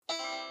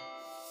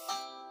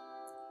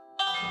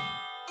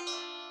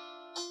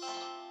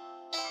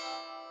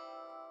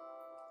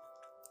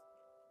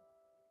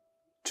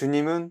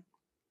주님은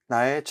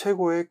나의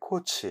최고의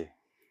코치.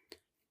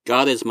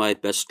 God is my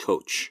best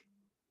coach.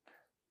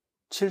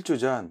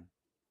 7주 전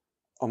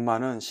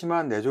엄마는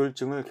심한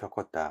뇌졸중을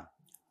겪었다.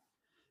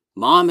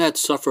 Mom had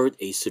suffered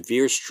a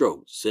severe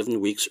stroke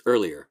 7 weeks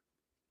earlier.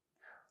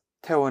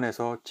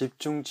 퇴원해서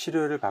집중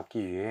치료를 받기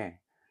위해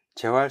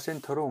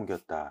재활센터로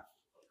옮겼다.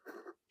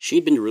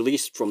 She'd been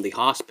released from the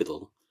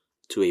hospital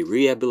to a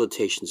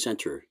rehabilitation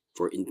center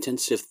for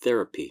intensive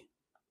therapy.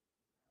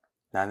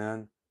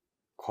 나는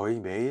거의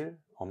매일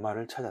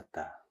엄마를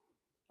찾았다.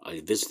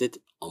 I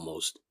visited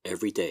almost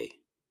every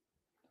day.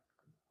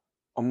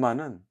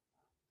 엄마는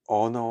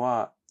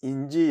언어와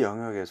인지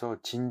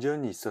영역에서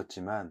진전이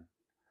있었지만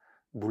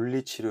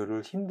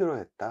물리치료를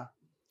힘들어했다.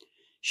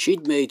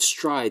 She'd made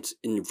strides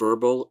in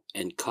verbal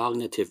and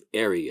cognitive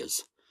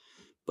areas,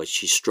 but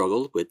she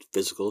struggled with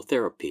physical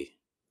therapy.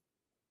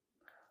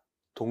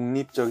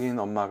 독립적인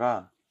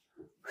엄마가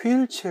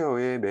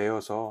휠체어에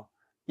매여서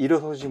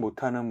일어서지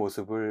못하는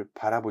모습을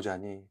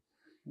바라보자니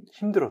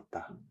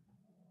힘들었다.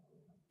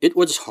 It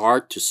was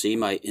hard to see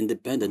my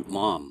independent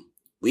mom,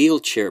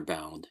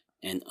 wheelchair-bound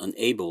and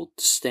unable to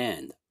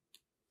stand.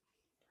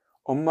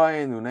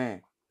 엄마의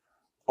눈에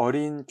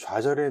어린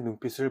좌절의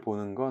눈빛을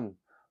보는 건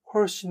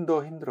훨씬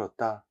더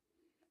힘들었다.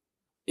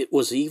 It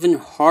was even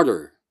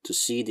harder to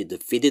see the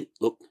defeated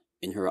look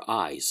in her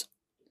eyes.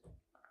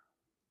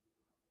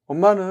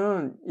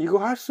 엄마는 이거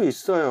할 수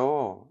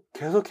있어요.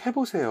 계속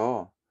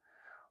해보세요.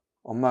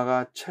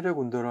 엄마가 체력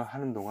운동을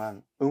하는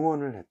동안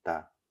응원을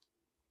했다.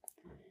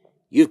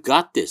 You've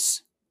got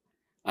this.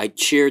 I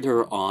cheered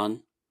her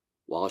on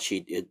while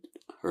she did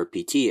her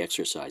PT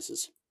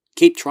exercises.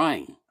 Keep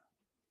trying.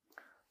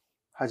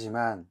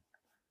 하지만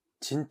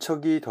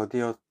진척이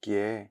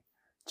더디었기에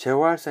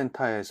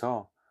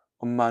재활센터에서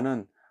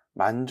엄마는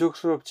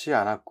만족스럽지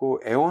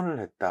않았고 애원을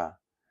했다.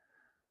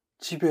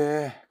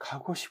 집에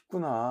가고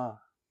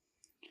싶구나.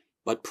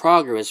 But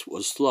progress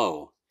was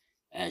slow,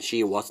 and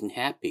she wasn't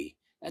happy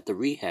at the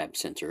rehab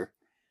center,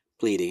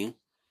 pleading,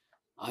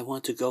 I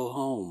want to go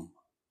home.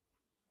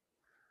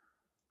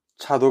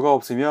 차도가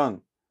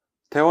없으면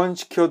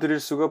퇴원시켜 드릴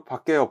수가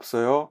밖에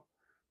없어요.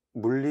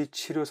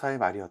 물리치료사의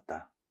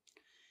말이었다.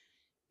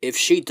 If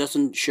she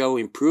doesn't show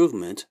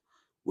improvement,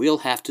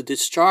 we'll have to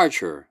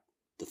discharge her,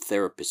 the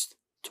therapist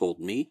told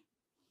me.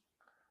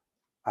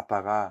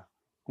 아빠가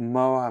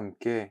엄마와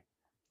함께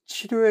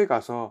치료에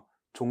가서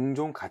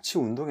종종 같이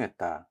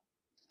운동했다.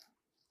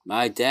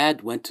 My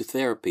dad went to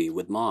therapy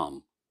with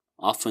mom,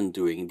 often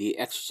doing the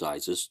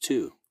exercises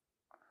too.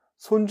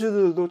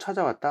 손주들도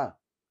찾아왔다.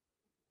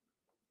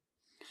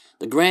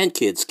 The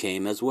grandkids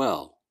came as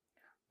well.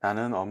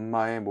 나는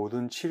엄마의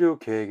모든 치료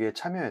계획에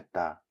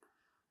참여했다.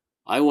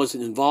 I was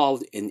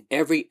involved in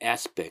every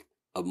aspect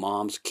of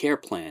mom's care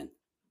plan.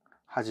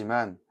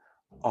 하지만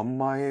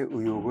엄마의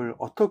의욕을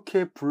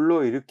어떻게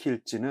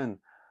불러일으킬지는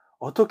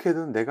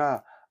어떻게든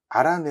내가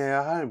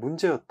알아내야 할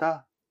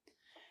문제였다.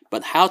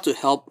 But how to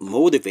help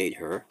motivate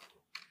her,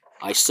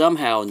 I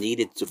somehow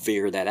needed to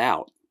figure that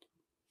out.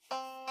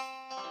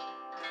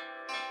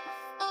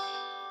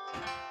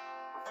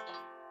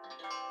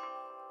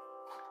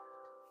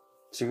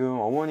 지금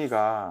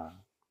어머니가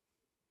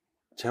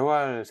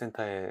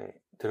재활센터에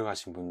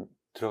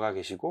들어가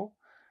계시고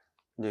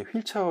이제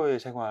휠체어의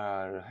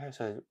생활을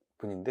하실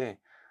분인데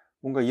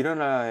뭔가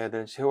일어나야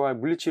될 재활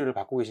물리치료를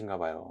받고 계신가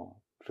봐요.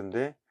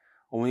 그런데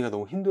어머니가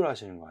너무 힘들어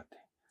하시는 것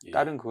같아.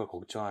 딸은 그걸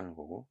걱정하는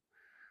거고.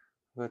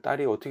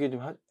 딸이 어떻게 좀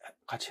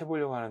같이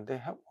해보려고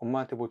하는데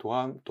엄마한테 뭐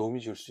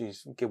도움이 줄 수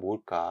있는 게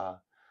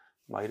뭘까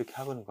막 이렇게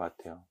하고는 것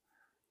같아요.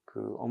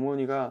 그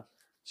어머니가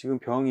지금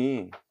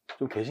병이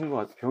좀 계신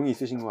것 병이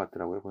있으신 것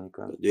같더라고요.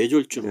 보니까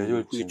뇌졸중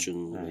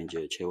후유증 네.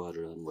 이제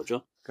재활을 하는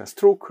거죠. 그러니까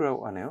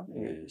스트로크라고 하네요.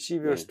 네.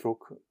 시비어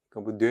스트로크.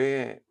 그러니까 뭐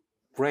뇌의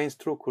브레인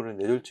스트로크를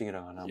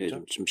뇌졸중이라고 하나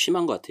보죠. 좀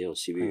심한 것 같아요.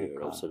 시비어라고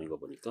그러니까. 써진 거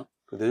보니까.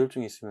 그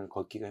뇌졸중이 있으면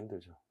걷기가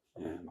힘들죠.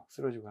 막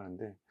쓰러지고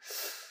하는데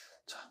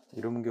참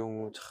이런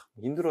경우 참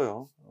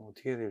힘들어요.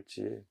 어떻게 해야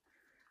될지.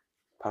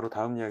 바로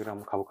다음 이야기로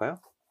한번 가볼까요?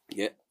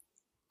 예.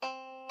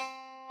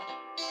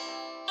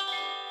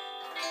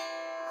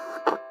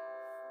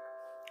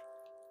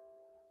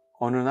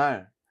 어느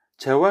날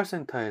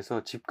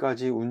재활센터에서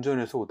집까지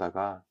운전해서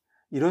오다가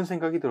이런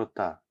생각이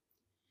들었다.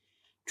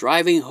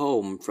 Driving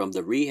home from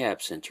the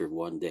rehab center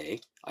one day,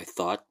 I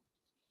thought,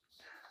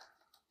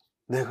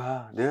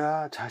 내가 내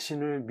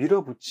자신을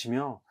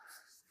밀어붙이며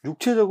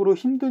육체적으로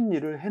힘든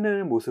일을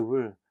해내는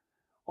모습을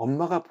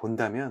엄마가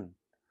본다면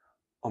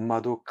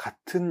엄마도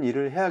같은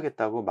일을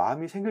해야겠다고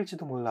마음이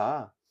생길지도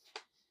몰라.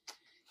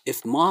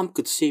 if mom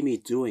could see me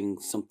doing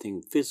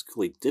something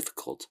physically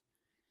difficult,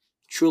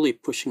 truly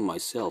pushing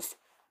myself,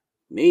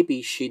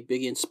 maybe she'd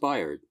be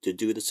inspired to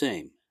do the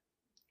same.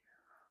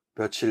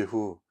 며칠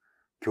후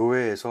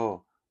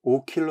교회에서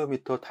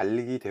 5km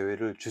달리기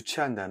대회를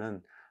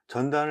주최한다는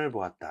전단을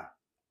보았다.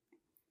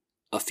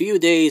 A few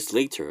days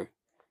later,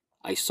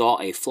 I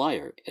saw a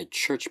flyer at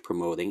church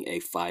promoting a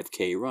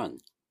 5K run.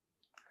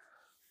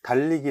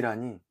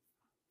 달리기라니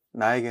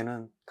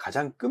나에게는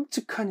가장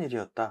끔찍한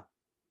일이었다.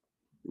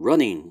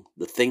 Running,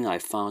 the thing I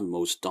found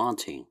most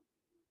daunting.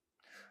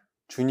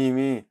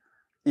 주님이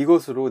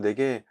이것으로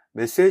내게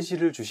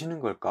메시지를 주시는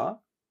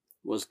걸까?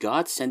 Was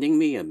God sending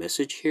me a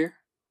message here?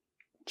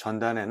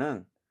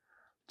 전단에는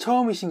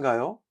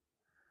처음이신가요?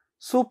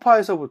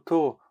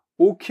 소파에서부터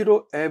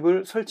 5kg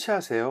앱을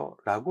설치하세요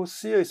라고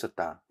쓰여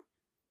있었다.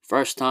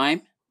 First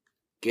time?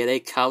 Get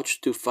a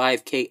couch to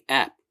 5K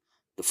app,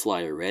 the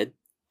flyer read.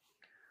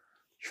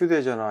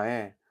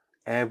 휴대전화에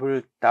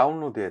앱을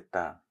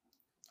다운로드했다.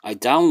 I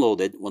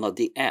downloaded one of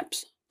the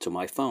apps to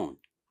my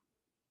phone.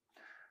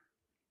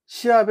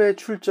 시합에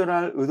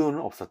출전할 의도는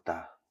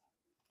없었다.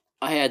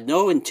 I had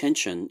no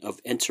intention of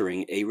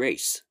entering a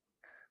race.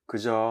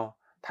 그저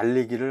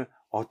달리기를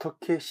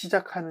어떻게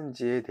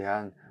시작하는지에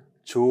대한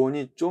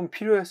조언이 좀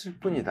필요했을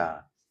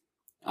뿐이다.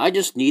 I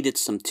just needed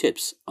some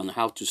tips on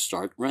how to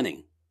start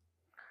running.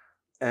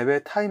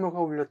 앱에 타이머가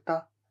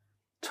울렸다.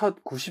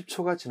 첫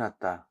 90초가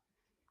지났다.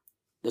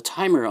 The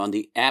timer on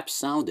the app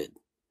sounded.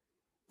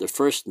 The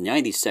first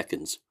 90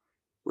 seconds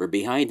were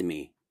behind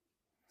me.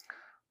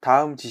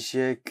 다음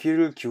지시에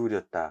귀를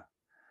기울였다.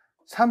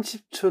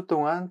 30초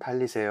동안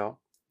달리세요.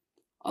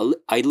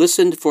 I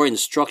listened for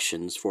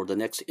instructions for the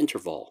next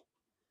interval.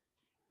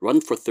 Run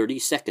for 30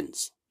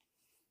 seconds.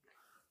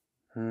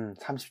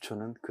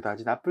 30초는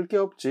그다지 나쁠 게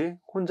없지.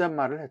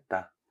 혼잣말을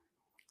했다.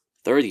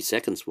 30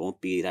 seconds won't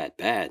be that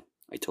bad,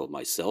 I told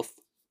myself.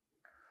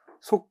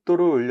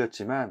 속도를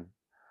올렸지만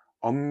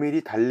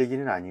엄밀히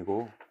달리기는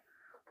아니고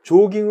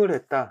조깅을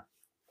했다.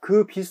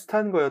 그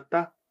비슷한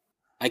거였다.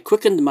 I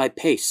quickened my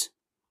pace.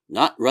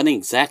 Not running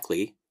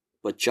exactly,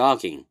 but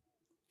jogging,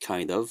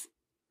 kind of.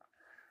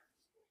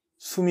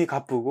 숨이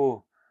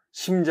가쁘고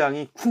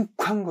심장이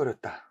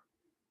쿵쾅거렸다.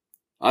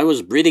 I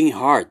was breathing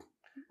hard,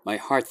 my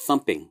heart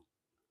thumping.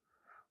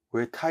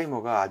 왜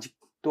타이머가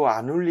아직도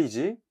안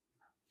울리지?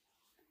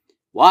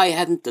 Why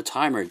hadn't the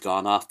timer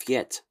gone off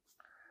yet?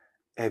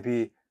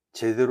 앱이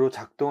제대로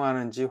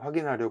작동하는지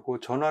확인하려고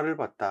전화를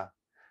받다.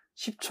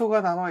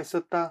 10초가 남아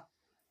있었다.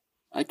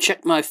 I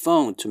checked my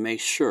phone to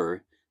make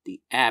sure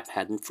the app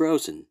hadn't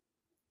frozen.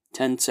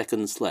 10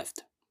 seconds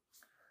left.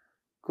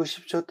 그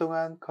 10초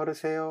동안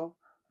걸으세요.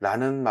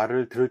 라는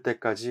말을 들을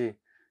때까지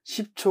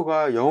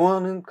 10초가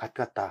영원한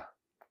같았다.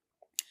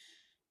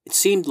 It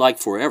seemed like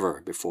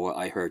forever before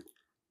I heard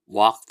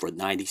walk for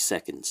 90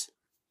 seconds.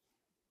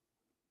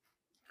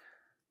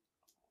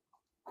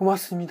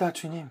 고맙습니다,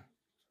 주님.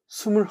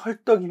 숨을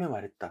헐떡이며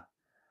말했다.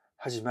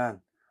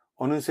 하지만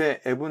어느새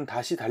앱은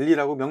다시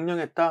달리라고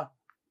명령했다.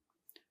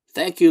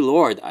 Thank you,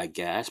 Lord, I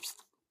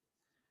gasped.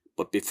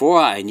 But before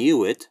I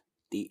knew it,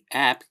 the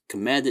app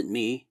commanded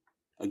me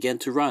again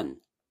to run.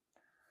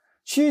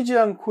 쉬지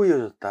않고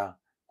이어졌다.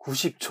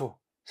 90초,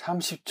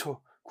 30초,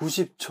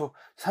 90초,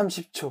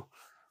 30초.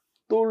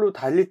 또올로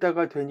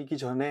달리다가 되기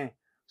전에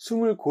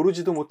숨을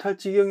고르지도 못할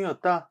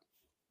지경이었다.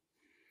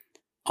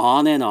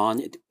 On and on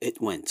it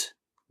went.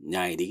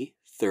 90,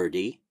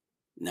 30,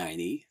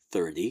 90,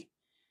 30.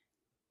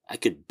 I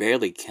could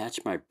barely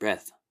catch my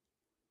breath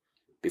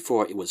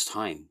before it was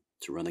time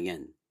to run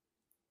again.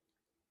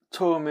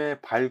 처음에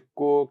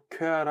밝고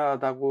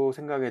쾌활하다고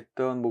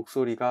생각했던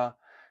목소리가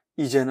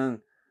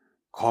이제는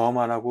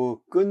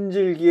거만하고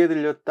끈질기게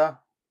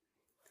들렸다.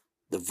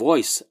 The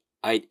voice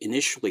I'd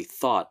initially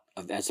thought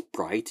of as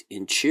bright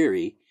and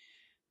cheery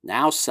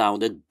now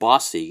sounded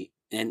bossy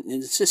and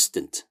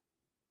insistent.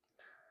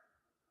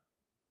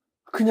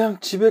 그냥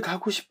집에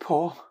가고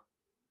싶어.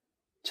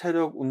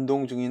 체력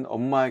운동 중인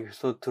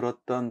엄마에게서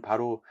들었던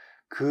바로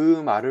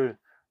그 말을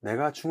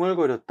내가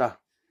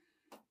중얼거렸다.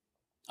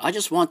 I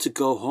just want to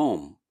go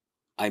home,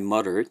 I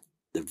muttered,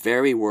 the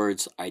very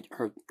words I'd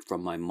heard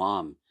from my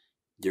mom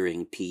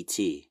during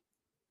PT.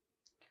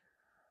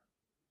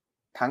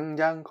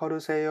 당장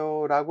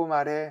걸으세요라고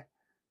말해.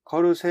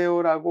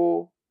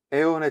 걸으세요라고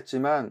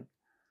애원했지만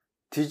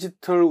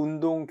디지털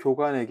운동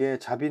교관에게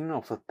자비는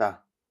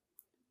없었다.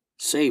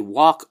 Say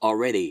walk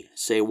already,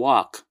 say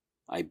walk,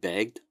 I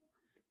begged.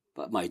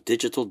 But my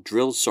digital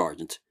drill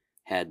sergeant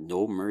had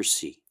no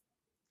mercy.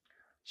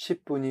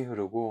 10분이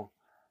흐르고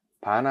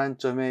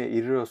반환점에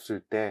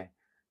이르렀을 때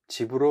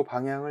집으로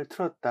방향을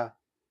틀었다.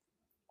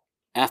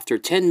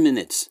 After 10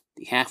 minutes,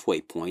 the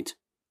halfway point,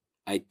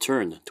 I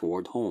turned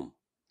toward home.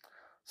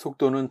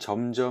 속도는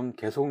점점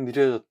계속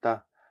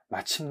느려졌다.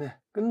 마침내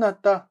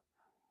끝났다.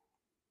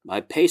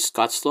 My pace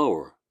got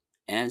slower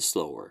and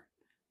slower.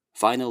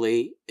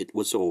 Finally, it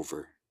was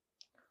over.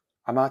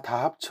 아마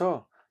다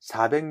합쳐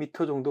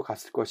 400m 정도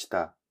갔을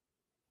것이다.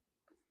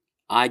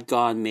 I'd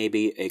gone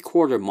maybe a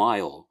quarter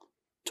mile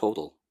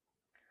total.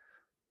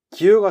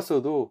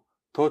 기어갔어도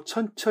더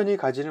천천히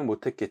가지는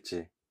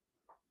못했겠지.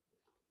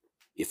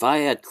 If I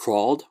had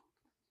crawled,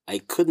 I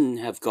couldn't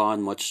have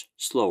gone much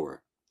slower.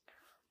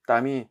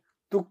 땀이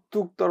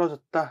뚝뚝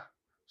떨어졌다.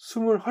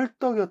 숨을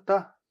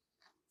헐떡였다.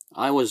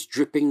 I was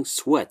dripping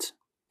sweat,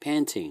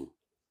 panting.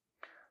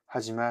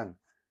 하지만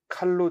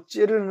칼로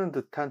찌르는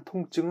듯한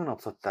통증은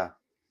없었다.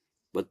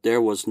 But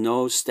there was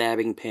no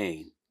stabbing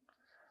pain.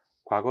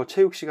 과거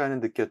체육 시간에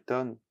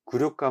느꼈던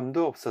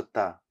굴욕감도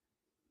없었다.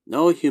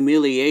 No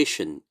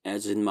humiliation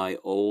as in my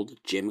old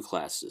gym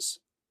classes.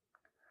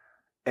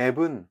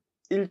 앱은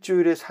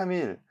일주일에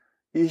 3일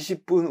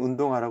 20분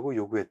운동하라고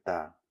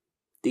요구했다.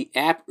 The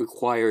app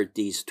required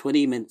these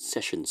 20-minute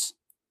sessions,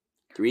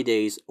 3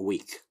 days a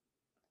week.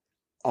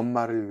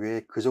 엄마를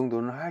위해 그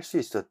정도는 할 수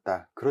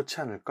있었다.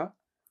 그렇지 않을까?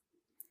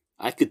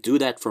 I could do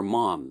that for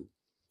mom,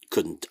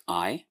 couldn't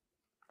I?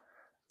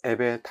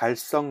 앱의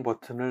달성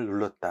버튼을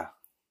눌렀다.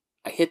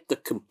 I hit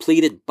the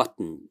completed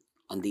button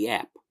on the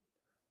app.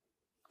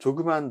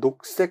 조그만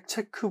녹색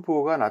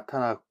체크보가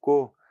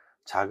나타났고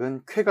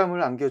작은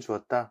쾌감을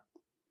안겨주었다.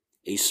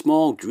 A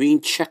small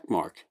green check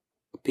mark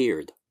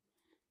appeared.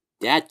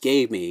 That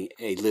gave me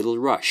a little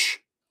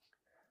rush.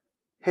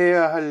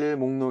 해야 할 일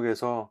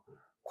목록에서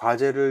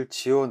과제를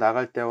지워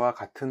나갈 때와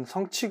같은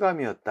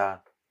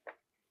성취감이었다.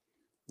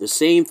 The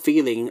same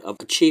feeling of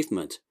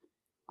achievement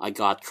I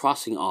got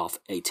crossing off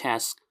a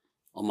task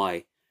on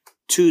my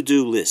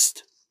to-do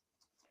list.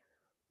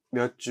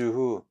 몇 주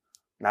후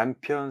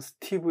남편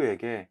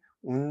스티브에게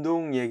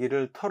운동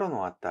얘기를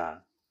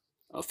털어놓았다.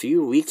 A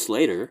few weeks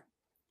later,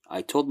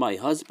 I told my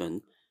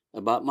husband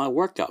about my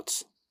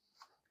workouts.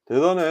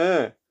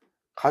 대단해.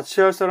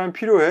 같이 할 사람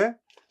필요해?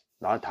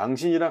 나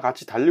당신이랑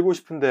같이 달리고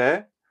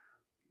싶은데.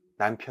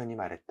 남편이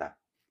말했다.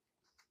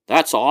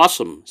 That's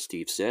awesome,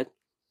 Steve said.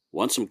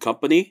 Want some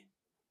company?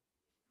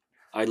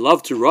 I'd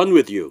love to run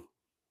with you.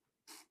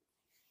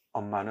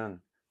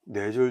 엄마는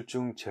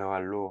뇌졸중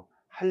재활로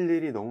할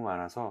일이 너무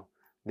많아서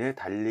내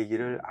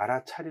달리기를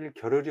알아차릴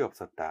겨를이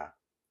없었다.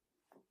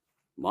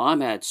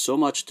 Mom had so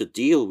much to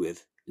deal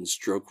with in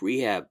stroke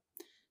rehab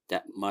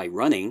that my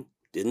running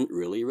didn't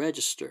really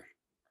register.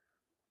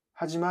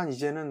 하지만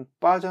이제는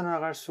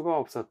빠져나갈 수가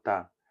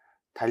없었다.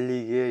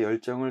 달리기에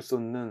열정을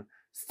쏟는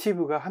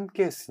스티브가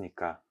함께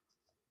했으니까.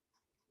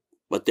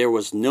 But there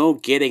was no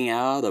getting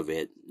out of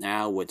it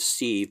now with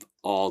Steve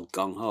all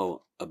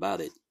gung-ho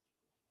about it.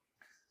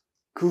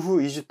 그 후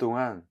 2주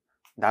동안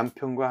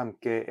남편과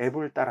함께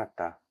앱을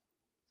따랐다.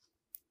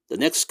 The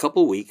next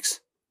couple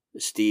weeks,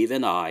 Steve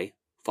and I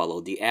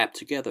followed the app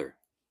together.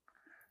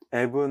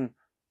 앱은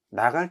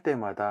나갈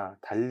때마다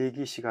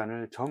달리기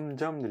시간을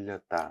점점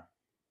늘렸다.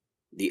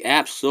 The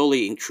app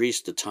slowly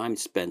increased the time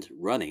spent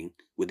running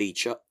with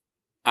each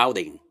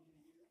outing.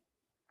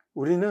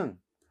 우리는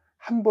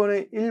한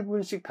번에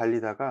 1분씩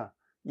달리다가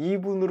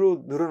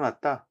 2분으로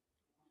늘어났다.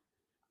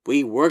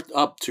 We worked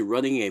up to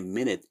running a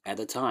minute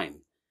at a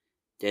time,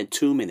 then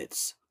 2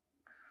 minutes.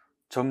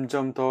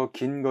 점점 더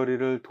긴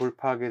거리를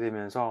돌파하게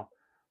되면서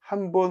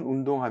한 번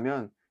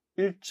운동하면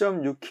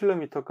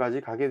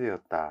 1.6km까지 가게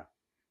되었다.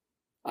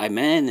 I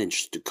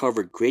managed to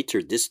cover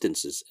greater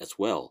distances as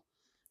well,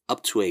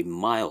 up to a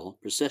mile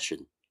per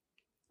session.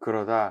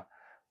 그러다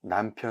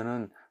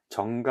남편은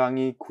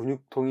정강이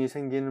근육통이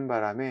생기는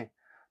바람에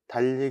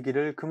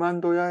달리기를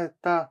그만둬야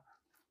했다.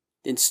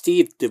 Then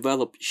Steve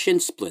developed shin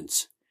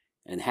splints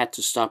and had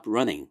to stop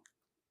running.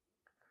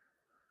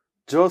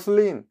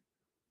 저슬린,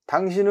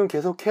 당신은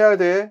계속해야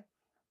돼.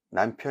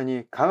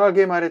 남편이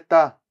강하게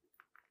말했다.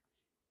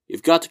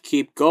 You've got to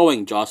keep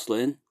going,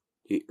 Jocelyn,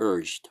 he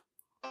urged.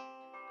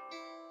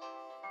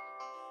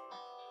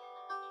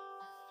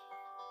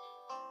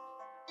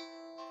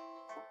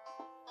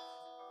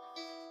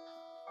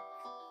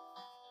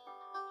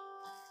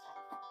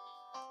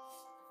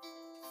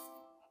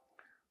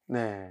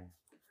 네,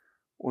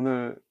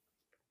 오늘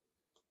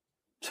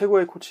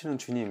최고의 코치는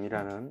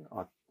주님이라는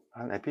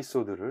한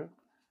에피소드를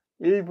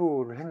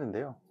 1부를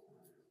했는데요.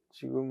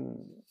 지금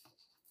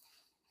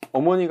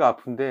어머니가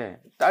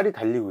아픈데 딸이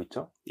달리고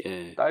있죠.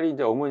 Yeah. 딸이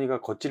이제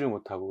어머니가 걷지를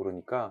못하고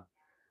그러니까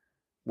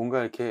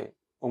뭔가 이렇게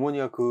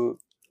어머니가 그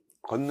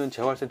걷는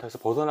재활센터에서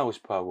벗어나고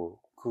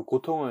싶어하고 그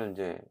고통을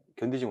이제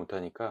견디지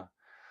못하니까,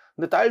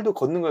 근데 딸도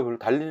걷는 걸 별로,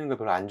 달리는 걸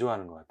별로 안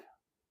좋아하는 것 같아요.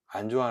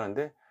 안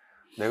좋아하는데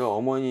내가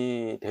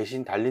어머니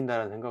대신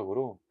달린다는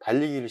생각으로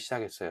달리기를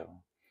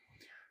시작했어요.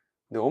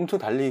 근데 엄청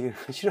달리기를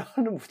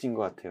싫어하는 분인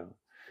것 같아요.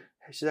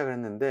 시작을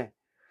했는데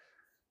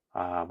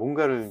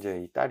뭔가를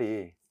이제 이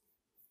딸이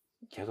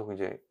계속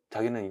이제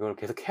자기는 이걸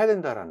계속 해야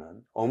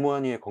된다라는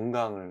어머니의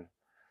건강을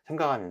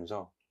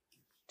생각하면서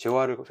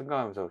재활을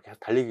생각하면서 계속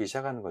달리기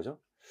시작하는 거죠.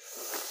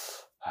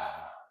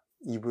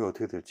 2부에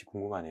어떻게 될지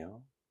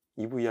궁금하네요.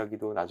 2부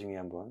이야기도 나중에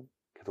한번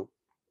계속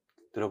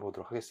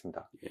들어보도록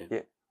하겠습니다. 예.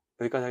 예,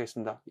 여기까지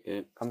하겠습니다.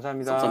 예.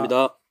 감사합니다.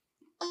 감사합니다.